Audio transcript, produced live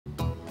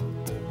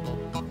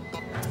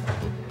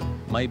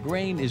My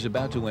brain is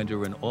about to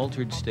enter an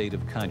altered state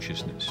of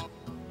consciousness.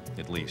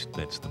 At least,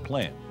 that's the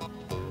plan.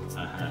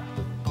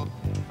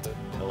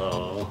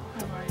 Hello.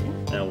 How are you?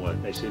 Now what?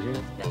 I sit here?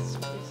 Yes,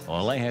 please.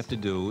 All I have to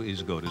do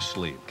is go to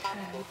sleep.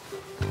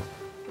 Okay.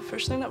 The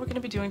first thing that we're going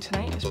to be doing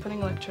tonight is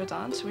putting electrodes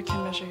on so we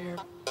can measure your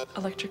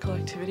electrical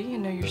activity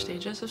and know your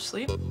stages of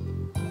sleep.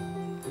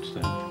 What's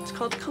that? It's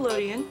called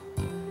collodion.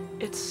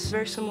 It's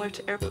very similar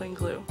to airplane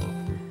glue.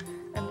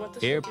 And what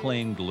this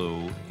Airplane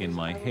glue in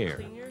my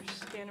hair.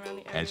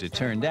 As it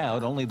turned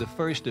out, only the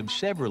first of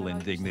several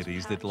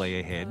indignities that lay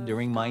ahead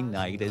during my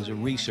night as a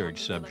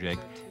research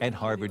subject at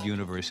Harvard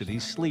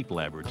University's sleep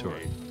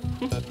laboratory.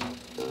 I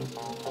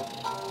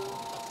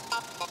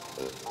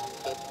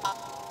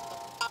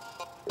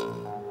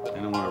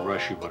don't want to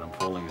rush you, but I'm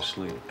falling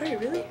asleep. Are you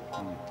really?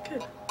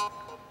 Good.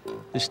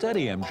 The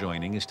study I'm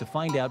joining is to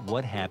find out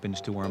what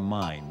happens to our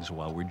minds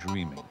while we're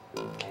dreaming.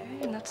 Okay,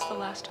 and that's the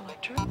last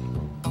electrode.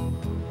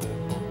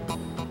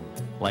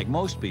 Like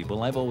most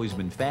people, I've always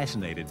been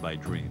fascinated by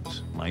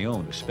dreams, my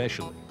own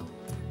especially.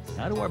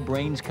 How do our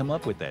brains come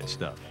up with that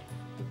stuff?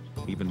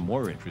 Even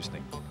more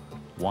interesting,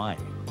 why?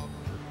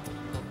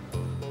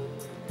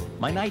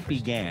 My night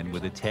began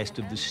with a test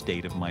of the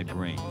state of my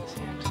brain.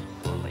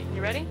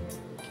 You ready?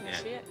 Can you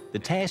see it? The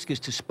task is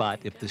to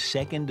spot if the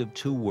second of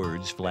two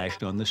words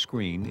flashed on the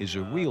screen is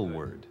a real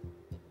word.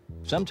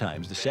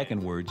 Sometimes the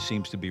second word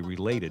seems to be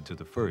related to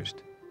the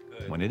first.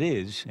 When it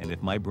is, and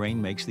if my brain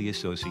makes the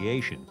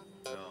association,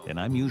 then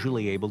I'm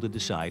usually able to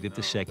decide if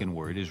the second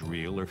word is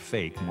real or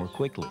fake more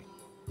quickly.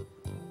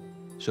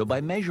 So by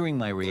measuring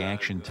my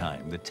reaction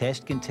time, the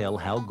test can tell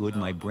how good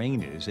my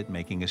brain is at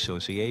making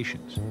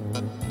associations.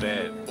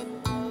 Bed.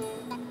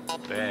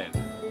 Bed.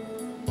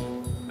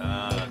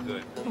 Ah,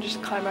 good. And just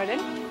climb right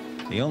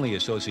in. The only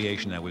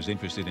association I was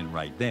interested in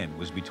right then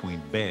was between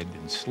bed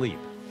and sleep.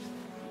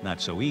 Not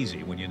so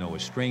easy when you know a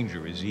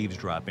stranger is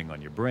eavesdropping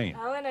on your brain.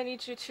 Alan, I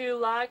need you to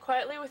lie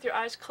quietly with your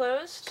eyes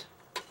closed.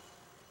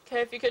 Okay,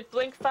 if you could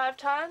blink 5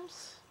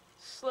 times,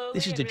 slowly.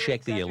 This is to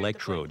check the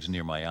electrodes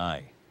near my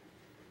eye.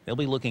 They'll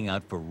be looking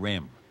out for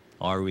REM,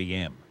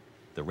 R-E-M,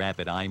 the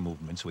rapid eye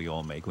movements we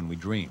all make when we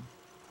dream.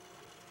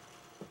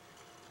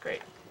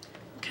 Great.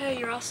 Okay,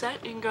 you're all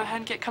set. You can go ahead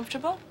and get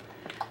comfortable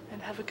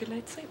and have a good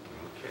night's sleep.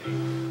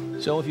 Okay.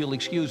 So if you'll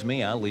excuse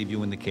me, I'll leave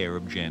you in the care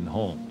of Jen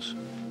Holmes,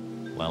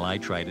 while I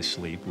try to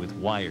sleep with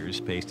wires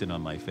pasted on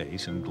my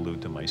face and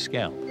glued to my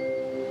scalp.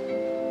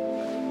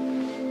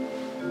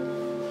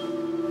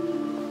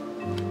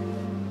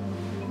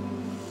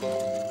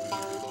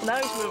 Now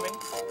he's moving,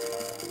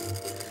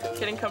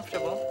 getting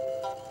comfortable.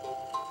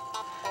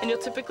 And you'll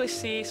typically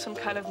see some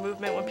kind of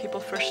movement when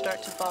people first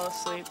start to fall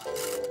asleep.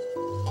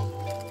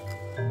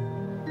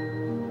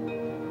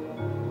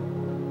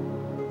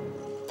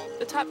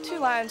 The top 2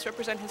 lines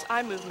represent his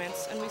eye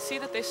movements, and we see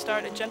that they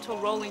start a gentle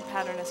rolling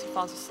pattern as he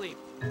falls asleep.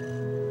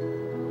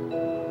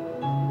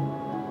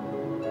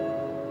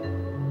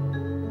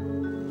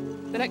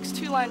 The next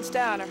 2 lines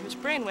down are his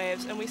brain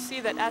waves, and we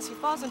see that as he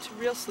falls into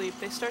real sleep,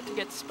 they start to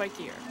get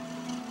spikier.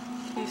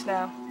 He's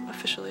now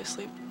officially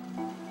asleep.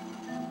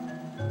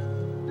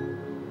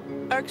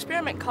 Our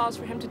experiment calls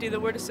for him to do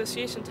the word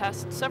association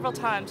test several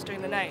times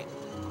during the night.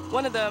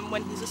 One of them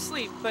when he's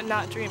asleep but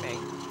not dreaming.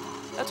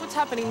 That's what's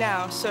happening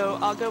now, so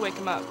I'll go wake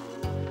him up.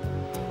 I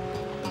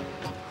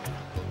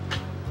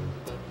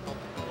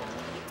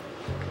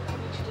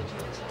need you to do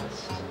the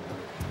test.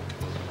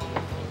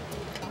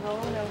 Roll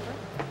on over.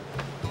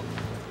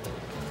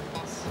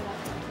 Sit up.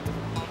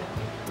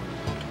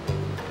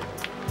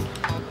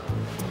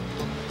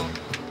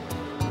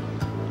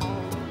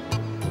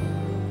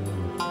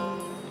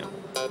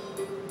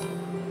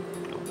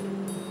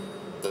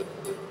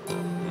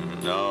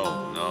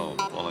 No,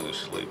 falling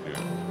asleep here.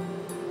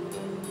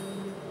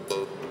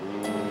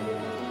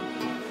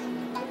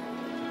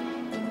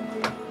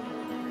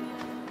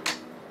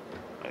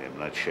 I am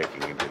not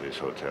checking into this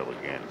hotel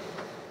again.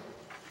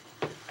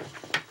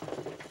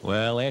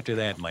 Well, after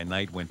that, my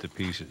night went to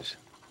pieces.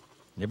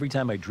 Every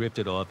time I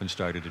drifted off and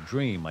started to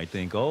dream, I'd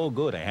think, oh,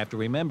 good, I have to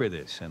remember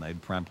this, and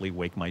I'd promptly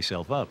wake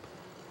myself up.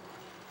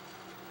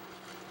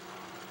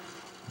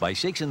 By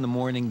 6 in the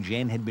morning,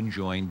 Jen had been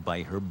joined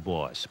by her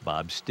boss,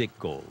 Bob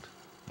Stickgold,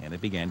 and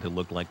it began to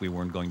look like we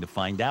weren't going to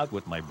find out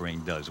what my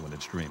brain does when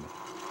it's dreaming.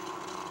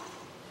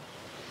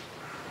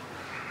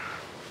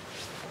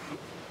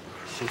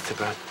 Since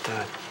about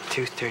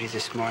 2:30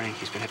 this morning,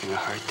 he's been having a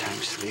hard time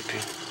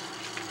sleeping.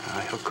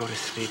 He'll go to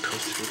sleep. He'll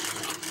sleep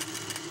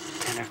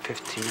for 10 or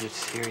 15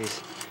 minutes here.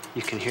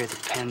 You can hear the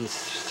pens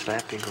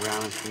slapping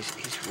around.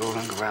 He's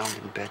rolling around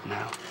in bed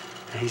now.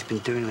 And he's been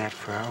doing that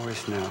for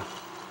hours now.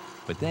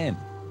 But then,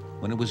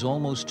 when it was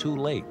almost too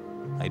late,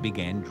 I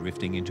began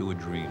drifting into a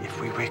dream.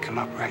 If we wake him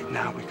up right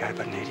now, we got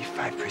about an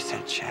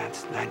 85%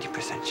 chance,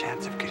 90%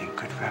 chance of getting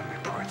good REM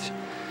reports.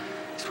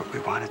 So what we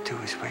want to do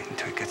is wait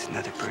until he gets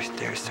another burst.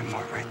 There's some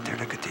more right there.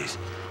 Look at these.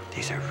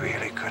 These are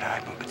really good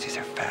eye movements. These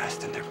are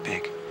fast and they're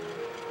big.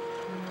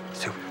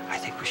 So I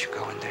think we should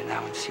go in there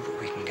now and see what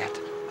we can get.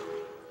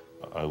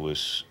 I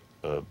was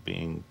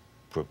being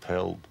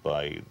propelled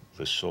by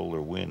the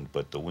solar wind,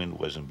 but the wind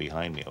wasn't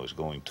behind me. I was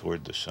going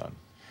toward the sun.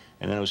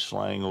 And then I was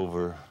flying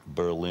over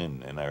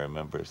Berlin, and I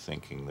remember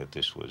thinking that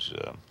this was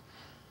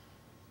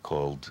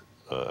called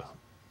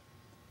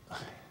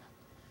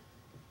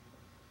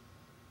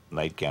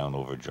Nightgown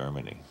over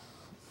Germany.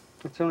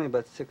 It's only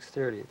about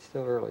 6:30. It's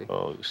still early.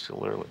 Oh, it's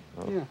still early.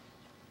 Oh. Yeah.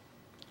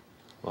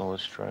 Well,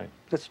 let's try.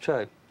 Let's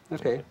try.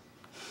 Okay.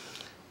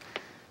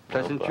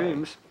 Pleasant Bye-bye.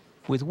 dreams.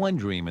 With one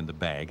dream in the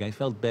bag, I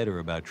felt better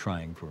about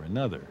trying for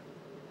another,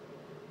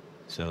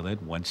 so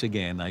that once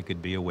again I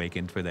could be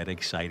awakened for that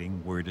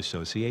exciting word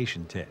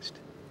association test.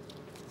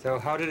 So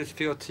how did it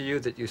feel to you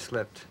that you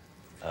slept?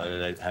 How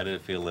did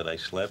it feel that I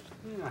slept?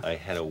 Yeah. I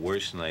had a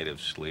worse night of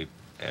sleep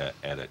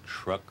at a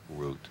truck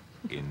route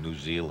in New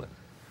Zealand.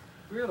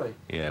 Really?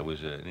 Yeah, it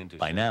was an interesting...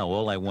 By now,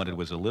 all I wanted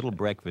was a little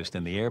breakfast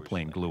and the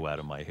airplane glue out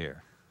of my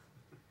hair.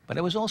 But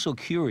I was also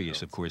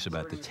curious, of course,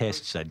 about the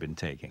tests I'd been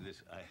taking.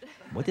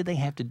 What did they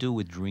have to do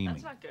with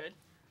dreaming? That's not good.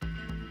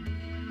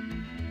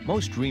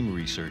 Most dream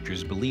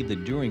researchers believe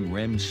that during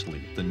REM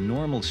sleep, the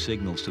normal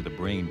signals to the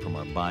brain from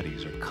our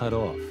bodies are cut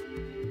off.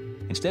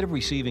 Instead of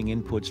receiving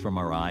inputs from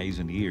our eyes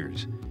and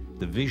ears,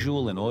 the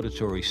visual and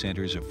auditory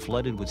centers are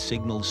flooded with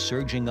signals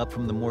surging up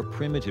from the more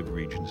primitive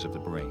regions of the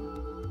brain.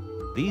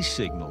 These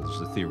signals,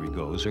 the theory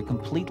goes, are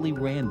completely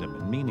random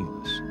and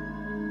meaningless.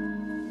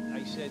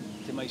 I said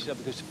to myself,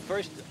 because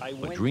first I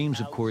went But dreams,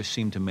 of out course,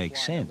 seem to make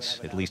flying, sense,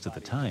 have an at least at the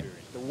time.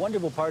 The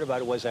wonderful part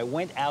about it was I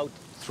went out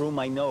through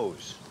my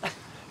nose.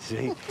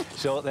 See?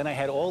 So then I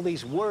had all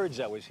these words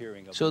I was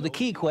hearing. So the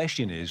key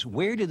question is,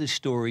 where do the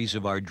stories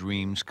of our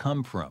dreams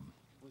come from?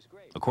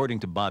 According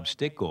to Bob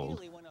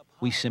Stickgold,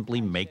 we simply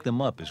make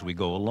them up as we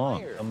go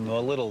along. I'm a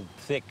little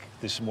thick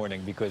this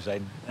morning because I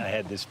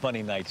had this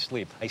funny night's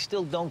sleep. I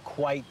still don't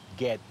quite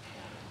get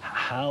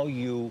how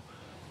you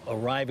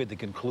arrive at the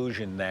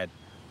conclusion that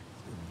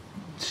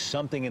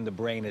something in the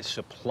brain is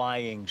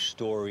supplying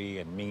story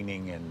and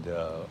meaning and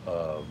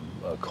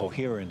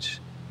coherence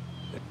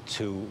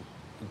to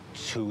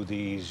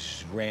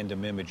these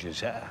random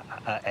images,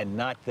 and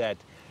not that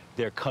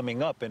they're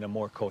coming up in a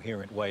more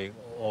coherent way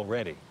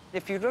already.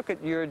 If you look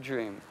at your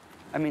dream,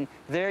 I mean,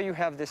 there you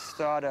have this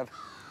thought of,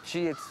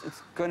 gee,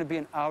 it's going to be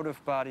an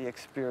out-of-body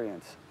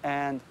experience.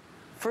 And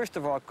first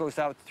of all, it goes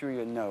out through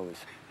your nose.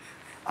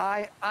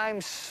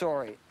 I'm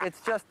sorry.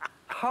 It's just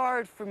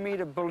hard for me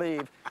to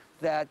believe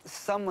that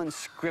someone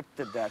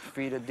scripted that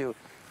for you to do.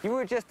 You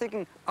were just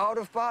thinking, out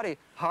of body.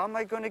 How am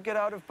I going to get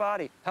out of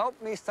body?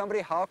 Help me,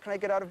 somebody. How can I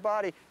get out of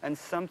body? And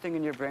something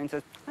in your brain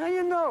says, now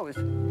your nose.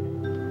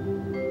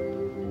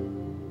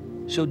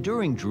 So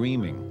during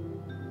dreaming,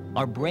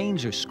 our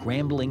brains are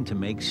scrambling to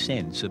make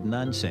sense of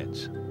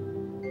nonsense.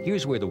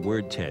 Here's where the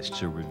word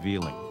tests are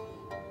revealing.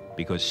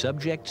 Because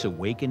subjects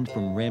awakened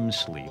from REM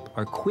sleep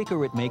are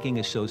quicker at making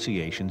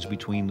associations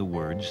between the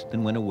words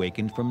than when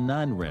awakened from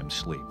non-REM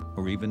sleep,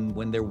 or even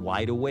when they're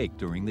wide awake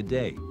during the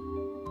day.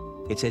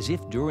 It's as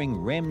if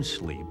during REM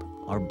sleep,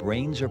 our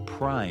brains are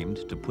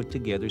primed to put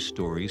together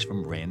stories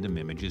from random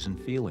images and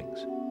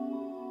feelings.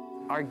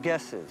 Our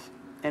guesses,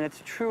 and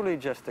it's truly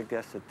just a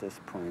guess at this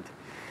point,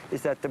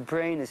 is that the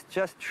brain is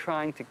just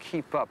trying to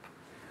keep up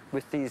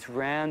with these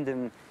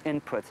random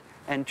inputs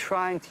and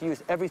trying to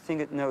use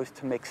everything it knows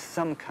to make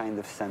some kind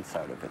of sense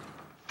out of it.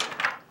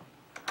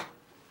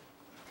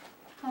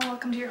 Well,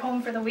 welcome to your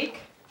home for the week.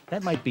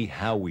 That might be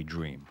how we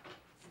dream,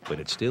 but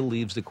it still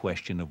leaves the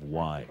question of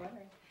why.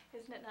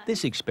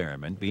 This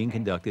experiment, being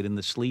conducted in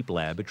the sleep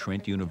lab at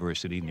Trent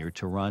University near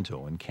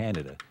Toronto in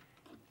Canada,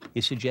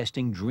 is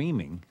suggesting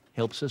dreaming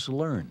helps us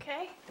learn.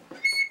 Okay,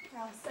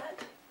 you're all set.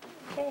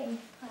 Okay,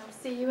 I'll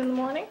see you in the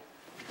morning.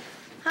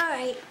 All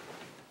right.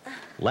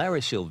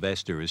 Lara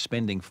Sylvester is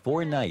spending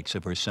 4 nights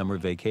of her summer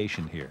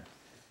vacation here.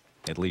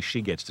 At least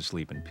she gets to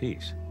sleep in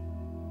peace.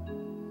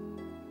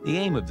 The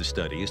aim of the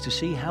study is to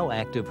see how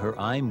active her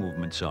eye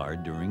movements are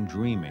during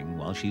dreaming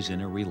while she's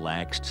in a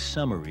relaxed,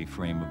 summery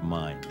frame of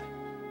mind.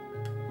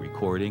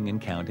 Recording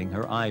and counting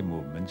her eye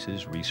movements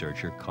is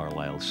researcher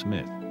Carlisle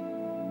Smith.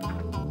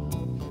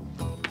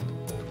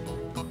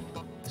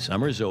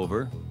 Summer's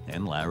over,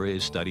 and Lara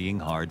is studying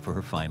hard for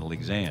her final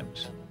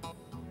exams.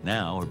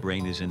 Now her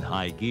brain is in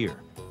high gear,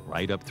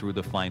 right up through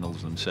the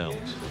finals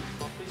themselves.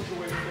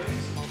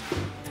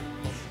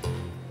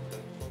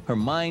 Her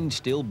mind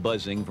still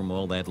buzzing from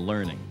all that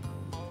learning.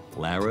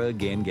 Lara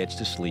again gets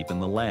to sleep in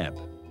the lab.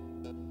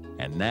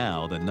 And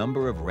now the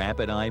number of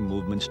rapid eye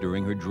movements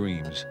during her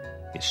dreams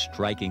is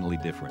strikingly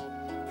different.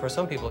 For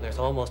some people, there's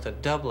almost a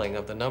doubling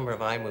of the number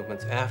of eye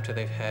movements after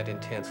they've had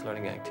intense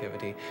learning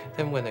activity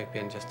than when they've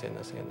been just in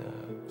a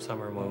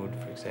summer mood,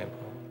 for example.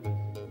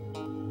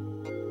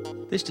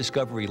 This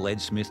discovery led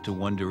Smith to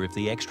wonder if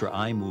the extra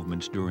eye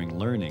movements during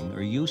learning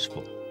are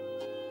useful.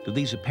 Do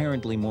these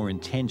apparently more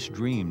intense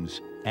dreams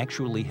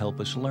actually help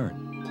us learn?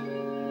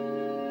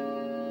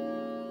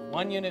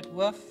 1 unit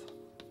woof.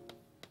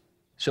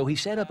 So he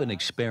set up an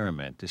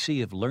experiment to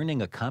see if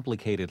learning a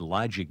complicated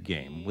logic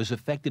game was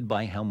affected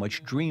by how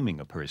much dreaming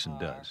a person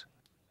does.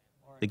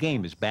 The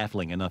game is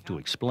baffling enough to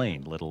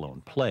explain, let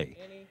alone play.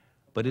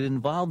 but it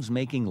involves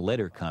making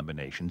letter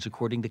combinations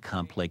according to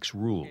complex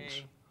rules.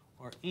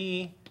 A or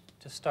E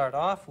to start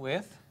off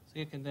with, so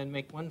you can then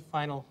make one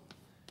final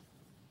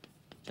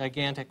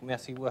gigantic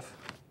messy woof.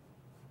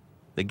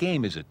 The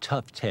game is a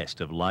tough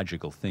test of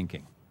logical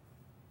thinking.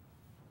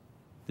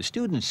 The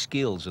students'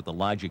 skills at the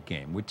logic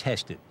game were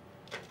tested,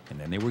 and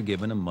then they were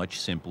given a much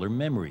simpler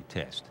memory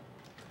test.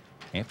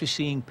 After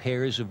seeing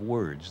pairs of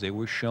words, they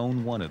were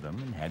shown one of them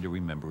and had to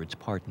remember its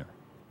partner.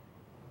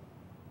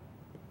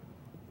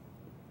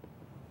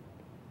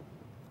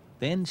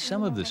 Then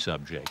some of the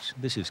subjects,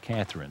 this is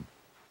Catherine,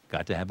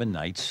 got to have a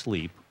night's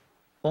sleep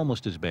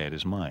almost as bad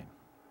as mine.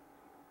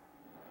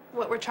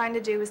 What we're trying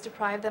to do is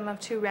deprive them of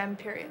 2 REM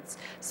periods.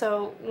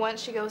 So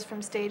once she goes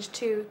from stage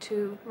 2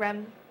 to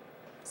REM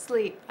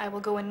sleep, I will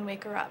go in and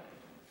wake her up.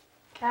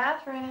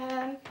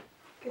 Catherine,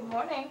 good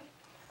morning.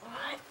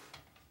 What?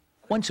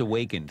 Once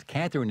awakened,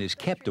 Catherine is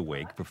kept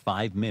awake for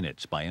 5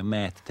 minutes by a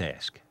math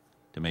task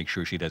to make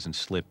sure she doesn't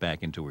slip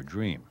back into her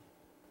dream.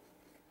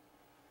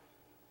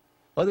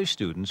 Other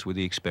students were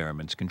the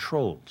experiment's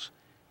controls,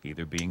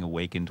 either being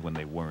awakened when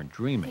they weren't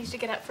dreaming, You should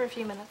get up for a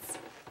few minutes.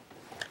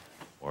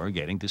 or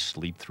getting to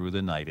sleep through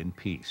the night in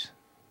peace.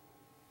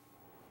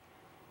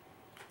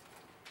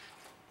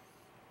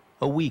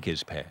 A week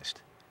has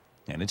passed,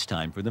 and it's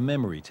time for the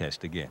memory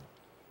test again.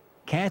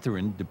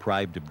 Catherine,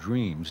 deprived of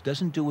dreams,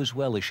 doesn't do as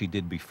well as she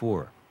did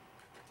before,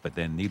 but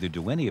then neither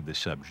do any of the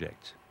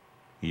subjects,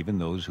 even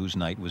those whose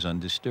night was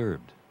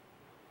undisturbed.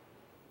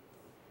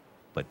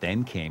 But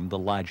then came the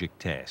logic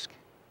task,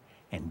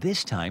 and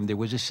this time there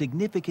was a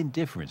significant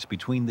difference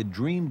between the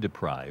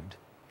dream-deprived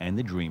and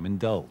the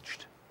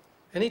dream-indulged.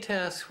 Any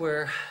tasks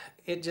where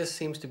it just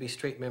seems to be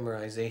straight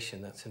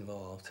memorization that's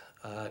involved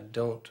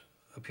don't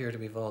appear to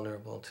be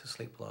vulnerable to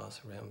sleep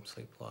loss, REM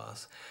sleep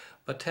loss.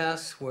 But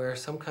tasks where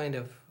some kind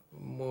of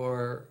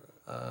more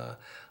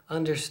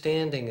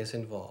understanding is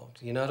involved.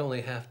 You not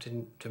only have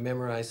to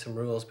memorize some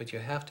rules, but you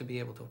have to be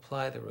able to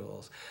apply the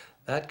rules.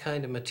 That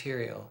kind of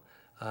material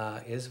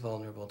is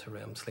vulnerable to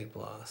REM sleep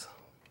loss.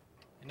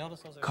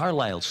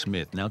 Carlisle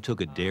Smith now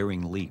took a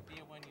daring leap.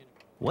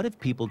 What if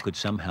people could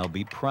somehow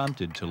be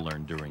prompted to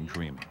learn during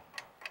dreaming?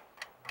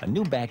 A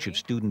new batch of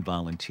student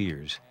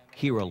volunteers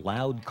hear a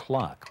loud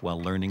clock while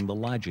learning the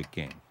logic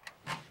game.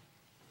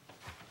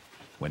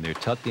 When they're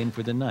tucked in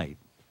for the night,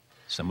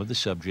 some of the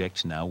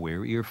subjects now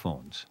wear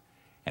earphones,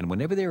 and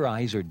whenever their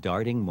eyes are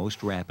darting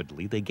most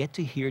rapidly, they get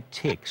to hear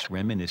ticks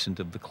reminiscent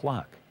of the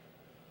clock.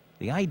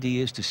 The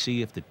idea is to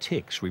see if the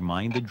ticks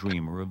remind the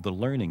dreamer of the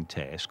learning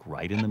task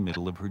right in the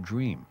middle of her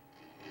dream.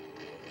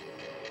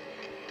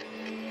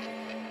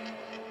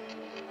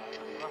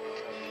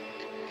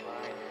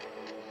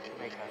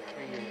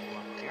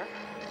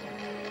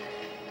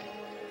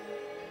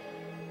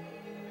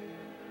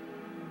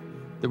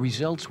 The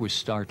results were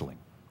startling.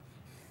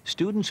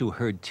 Students who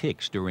heard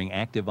ticks during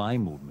active eye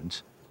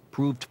movements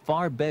proved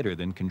far better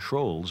than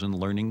controls in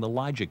learning the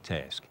logic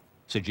task,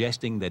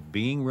 suggesting that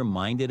being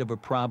reminded of a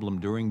problem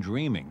during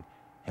dreaming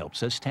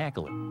helps us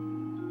tackle it.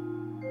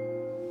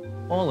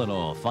 All in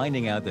all,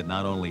 finding out that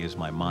not only is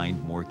my mind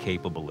more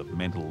capable of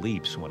mental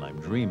leaps when I'm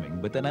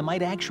dreaming, but that I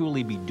might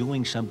actually be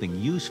doing something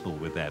useful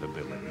with that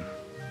ability,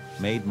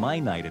 made my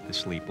night at the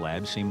sleep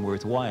lab seem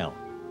worthwhile,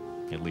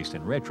 at least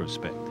in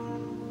retrospect.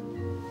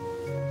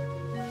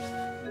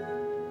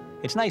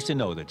 It's nice to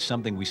know that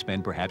something we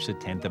spend perhaps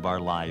 1/10 of our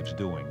lives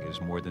doing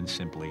is more than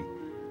simply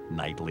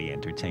nightly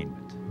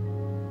entertainment.